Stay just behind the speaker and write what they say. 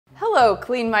Hello,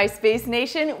 Clean My Space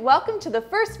Nation. Welcome to the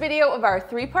first video of our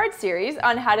three-part series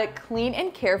on how to clean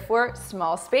and care for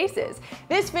small spaces.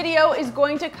 This video is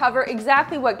going to cover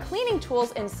exactly what cleaning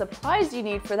tools and supplies you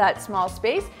need for that small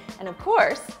space, and of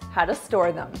course, how to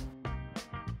store them.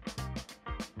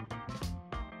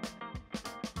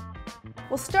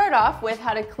 We'll start off with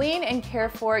how to clean and care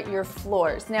for your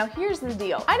floors. Now here's the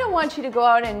deal. I don't want you to go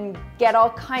out and get all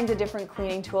kinds of different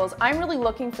cleaning tools. I'm really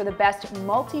looking for the best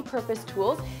multi-purpose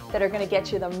tools that are gonna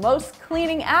get you the most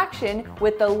cleaning action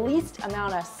with the least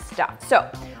amount of stuff. So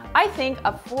I think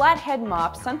a flathead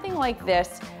mop, something like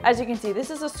this, as you can see, this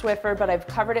is a Swiffer, but I've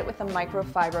covered it with a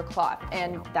microfiber cloth,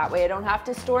 and that way I don't have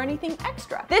to store anything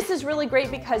extra. This is really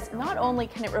great because not only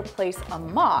can it replace a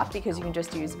mop, because you can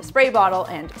just use a spray bottle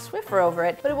and a Swiffer over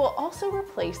it, but it will also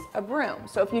replace a broom.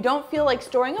 So if you don't feel like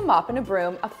storing a mop and a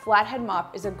broom, a flathead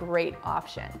mop is a great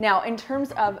option. Now, in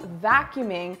terms of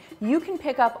vacuuming, you can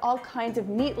pick up all kinds of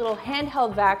neat little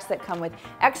handheld vacs that come with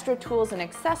extra tools and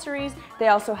accessories. They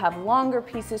also have longer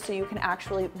pieces so you can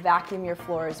actually vacuum your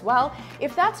floor as well.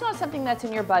 If that's not something that's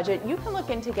in your budget, you can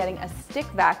look into getting a stick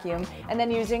vacuum and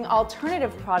then using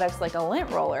alternative products like a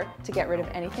lint roller to get rid of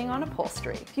anything on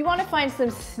upholstery. If you want to find some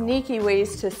sneaky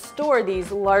ways to store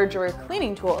these larger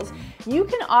cleaning tools, you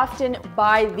can often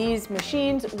buy these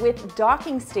machines with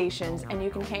docking stations, and you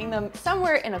can hang them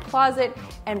somewhere in a closet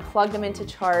and plug them into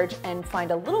charge and find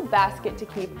a little basket to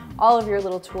keep all of your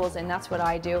little tools in. That's what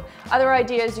I do. Other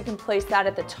ideas, you can place that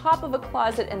at the top of a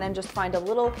closet and then just find a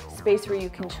little space where you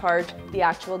can charge the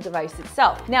actual device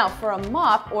itself. Now, for a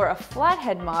mop or a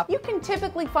flathead mop, you can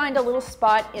typically find a little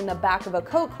spot in the back of a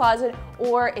coat closet,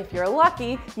 or if you're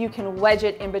lucky, you can wedge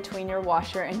it in between your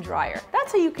washer and dryer.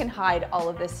 That's how you can hide all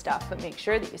of this stuff, but make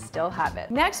sure that you still have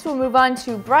it. Next, we'll move on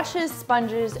to brushes,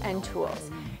 sponges, and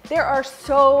tools. There are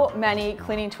so many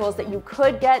cleaning tools that you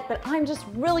could get, but I'm just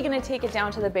really gonna take it down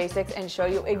to the basics and show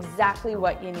you exactly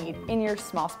what you need in your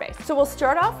small space. So we'll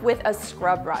start off with a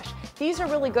scrub brush. These are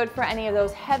really good for any of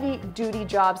those heavy duty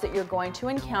jobs that you're going to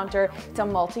encounter. It's a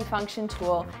multi-function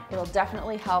tool. It'll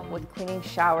definitely help with cleaning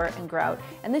shower and grout.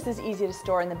 And this is easy to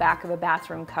store in the back of a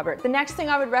bathroom cupboard. The next thing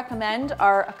I would recommend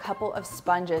are a couple of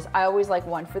sponges. I always like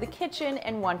one for the kitchen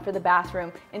and one for the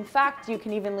bathroom. In fact, you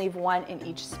can even leave one in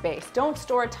each space. Don't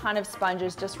store a ton of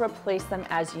sponges, just replace them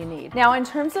as you need. Now, in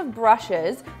terms of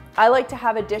brushes, I like to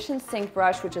have a dish and sink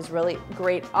brush, which is really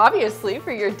great, obviously,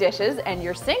 for your dishes and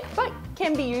your sink, but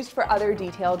can be used for other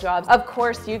detail jobs. Of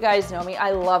course, you guys know me,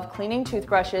 I love cleaning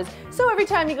toothbrushes, so every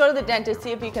time you go to the dentist,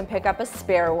 see if you can pick up a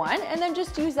spare one, and then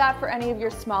just use that for any of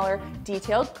your smaller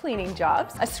detailed cleaning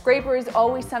jobs. A scraper is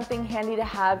always something handy to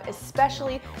have,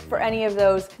 especially for any of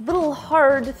those little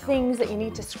hard things that you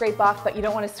need to scrape off, but you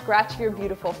don't want to scratch your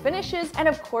beautiful finishes. And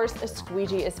of course, a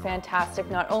squeegee is fantastic,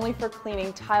 not only for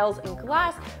cleaning tiles and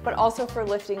glass, but also for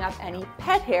lifting up any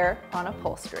pet hair on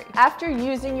upholstery. After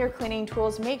using your cleaning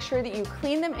tools, make sure that you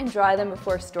clean them and dry them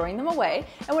before storing them away.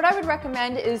 And what I would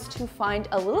recommend is to find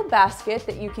a little basket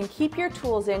that you can keep your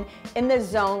tools in the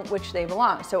zone which they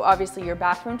belong. So obviously your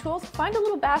bathroom tools, find a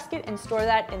little basket and store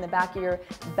that in the back of your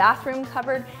bathroom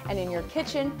cupboard, and in your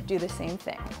kitchen, do the same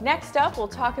thing. Next up, we'll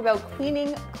talk about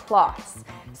cleaning cloths.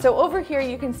 So over here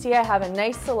you can see I have a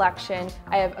nice selection.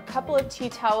 I have a couple of tea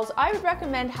towels. I would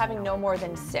recommend having no more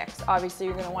than 6. Obviously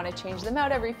you're going to want to change them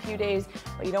out every few days,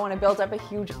 but you don't want to build up a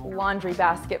huge laundry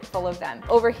basket full of them.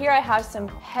 Over here I have some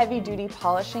heavy duty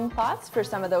polishing cloths for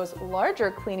some of those larger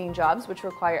cleaning jobs which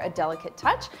require a delicate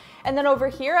touch. And then over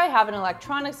here I have an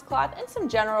electronics cloth and some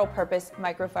general purpose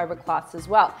microfiber cloths as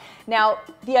well. Now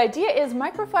the idea is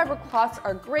microfiber cloths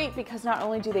are great because not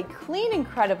only do they clean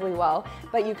incredibly well,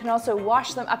 but you can also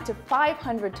wash them up to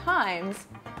 500 times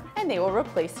and they will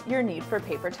replace your need for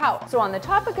paper towel. So on the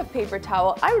topic of paper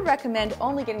towel, I would recommend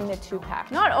only getting the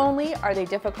 2-pack. Not only are they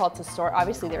difficult to store,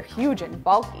 obviously they're huge and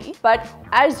bulky, but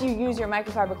as you use your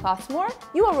microfiber cloths more,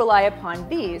 you will rely upon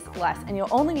these less, and you'll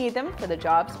only need them for the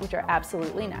jobs which are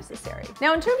absolutely necessary.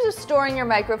 Now, in terms of storing your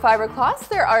microfiber cloths,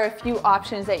 there are a few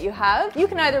options that you have. You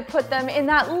can either put them in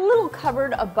that little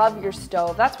cupboard above your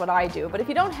stove. That's what I do. But if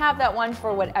you don't have that one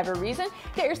for whatever reason,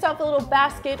 get yourself a little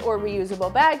basket or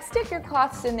reusable bag, stick your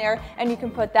cloths in there, and you can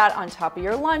put that on top of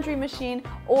your laundry machine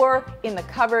or in the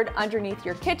cupboard underneath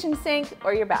your kitchen sink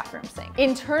or your bathroom sink.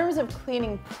 In terms of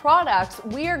cleaning products,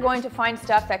 we are going to find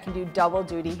stuff that can do double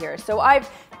duty here. So I've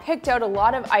picked out a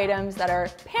lot of items that are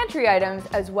pantry items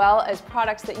as well as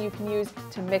products that you can use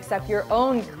to mix up your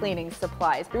own cleaning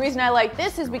supplies. The reason I like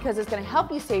this is because it's going to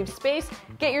help you save space,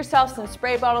 get yourself some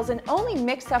spray bottles, and only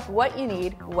mix up what you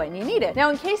need when you need it. Now,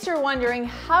 in case you're wondering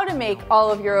how to make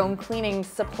all of your own cleaning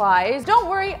supplies, don't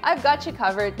worry, I've got you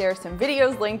covered. There are some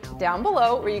videos linked down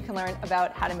below where you can learn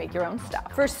about how to make your own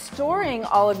stuff. For storing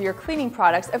all of your cleaning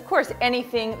products, of course,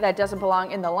 anything that doesn't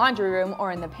belong in the laundry room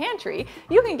or in the pantry,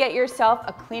 you can get yourself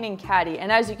a cleaning caddy.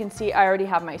 And as you can see, I already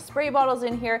have my spray bottles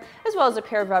in here, as well as a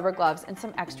pair of rubber gloves and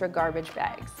some extra garbage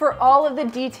bags. For all of the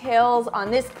details on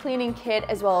this cleaning kit,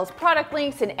 as well as product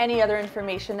links and any other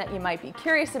information that you might be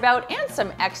curious about, and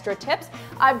some extra tips,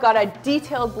 I've got a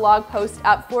detailed blog post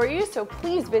up for you, so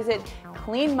please visit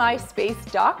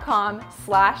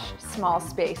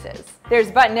cleanmyspace.com/smallspaces. There's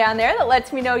a button down there that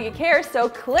lets me know you care, so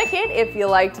click it if you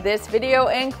liked this video,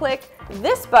 and click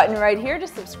this button right here to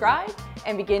subscribe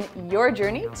and begin your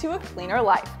journey to a cleaner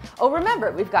life. Oh,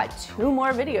 remember, we've got 2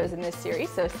 more videos in this series,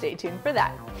 so stay tuned for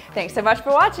that. Thanks so much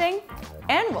for watching,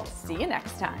 and we'll see you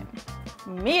next time.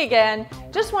 Me again.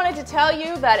 Just wanted to tell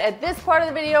you that at this part of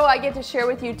the video, I get to share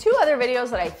with you 2 other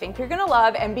videos that I think you're gonna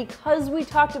love, and because we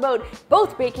talked about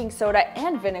both baking soda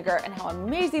and vinegar and how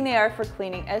amazing they are for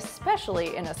cleaning,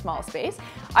 especially in a small space,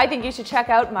 I think you should check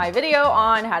out my video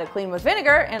on how to clean with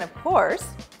vinegar and, of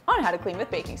course, on how to clean with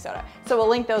baking soda. So we'll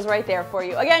link those right there for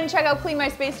you. Again, check out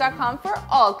cleanmyspace.com for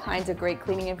all kinds of great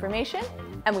cleaning information,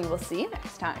 and we will see you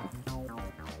next time.